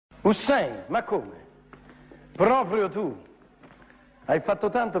Hussein, ma come? Proprio tu? Hai fatto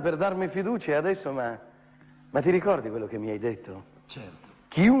tanto per darmi fiducia e adesso, ma ti ricordi quello che mi hai detto? Certo.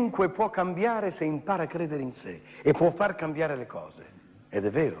 Chiunque può cambiare se impara a credere in sé e può far cambiare le cose. Ed è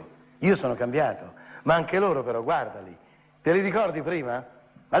vero, io sono cambiato, ma anche loro però, guardali. Te li ricordi prima?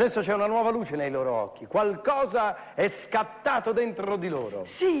 Adesso c'è una nuova luce nei loro occhi, qualcosa è scattato dentro di loro.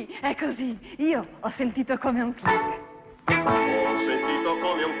 Sì, è così. Io ho sentito come un click. Ho sentito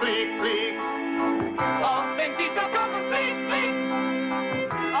come un click click. Ho sentito come un click click.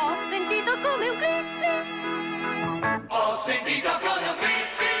 Ho sentito come un click click. Ho sentito come un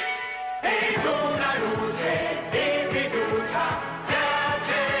click click. Ed una luce di fiducia si è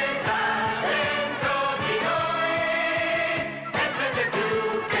accesa dentro di noi e splende più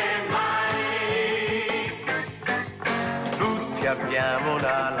che mai. Tutti abbiamo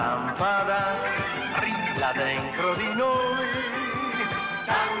una lampada, brilla dentro di noi.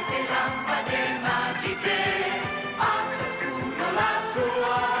 Tante lampade magiche, a ciascuno la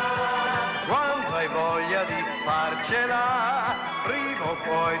sua. Quando hai voglia di farcela, prima o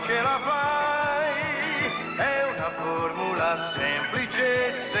poi ce la fai. È una formula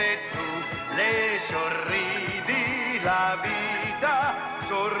semplice, se tu le sorridi, la vita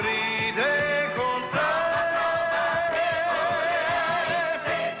sorride con te.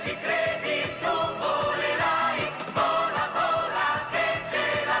 Se ci credi tu volerai, vola, vola, che ce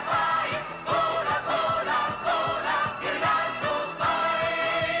la fai. Vola, vola, vola, più in alto vai.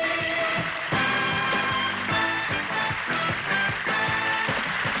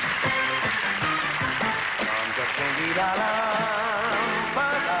 Quando accendi la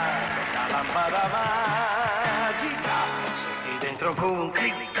lampada magica, senti dentro con un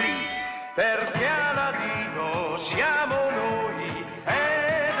clic clic, perché Aladino siamo